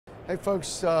Hey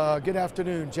folks, good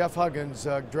afternoon. Jeff Huggins,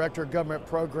 Director of Government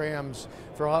Programs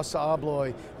for ASSA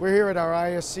ABLOY. We're here at our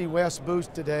ISC West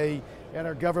booth today in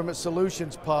our Government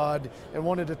Solutions Pod and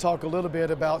wanted to talk a little bit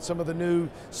about some of the new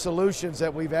solutions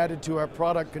that we've added to our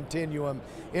product continuum.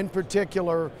 In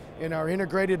particular, in our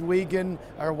integrated WEGAN,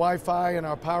 our Wi-Fi, and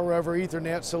our Power over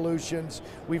Ethernet solutions,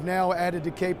 we've now added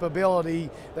the capability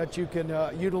that you can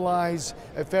utilize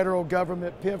a federal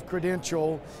government PIV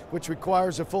Credential, which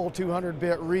requires a full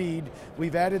 200-bit read.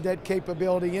 We've added that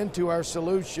capability into our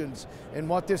solutions, and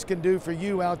what this can do for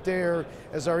you out there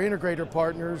as our integrator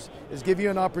partners is give you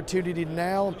an opportunity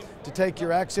now to take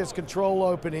your access control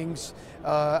openings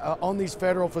on these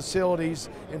federal facilities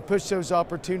and push those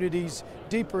opportunities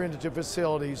deeper into the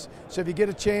facilities. So if you get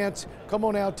a chance, come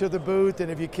on out to the booth,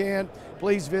 and if you can't,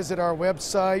 please visit our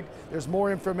website. There's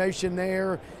more information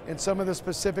there and some of the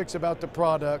specifics about the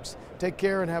products. Take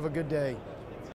care and have a good day.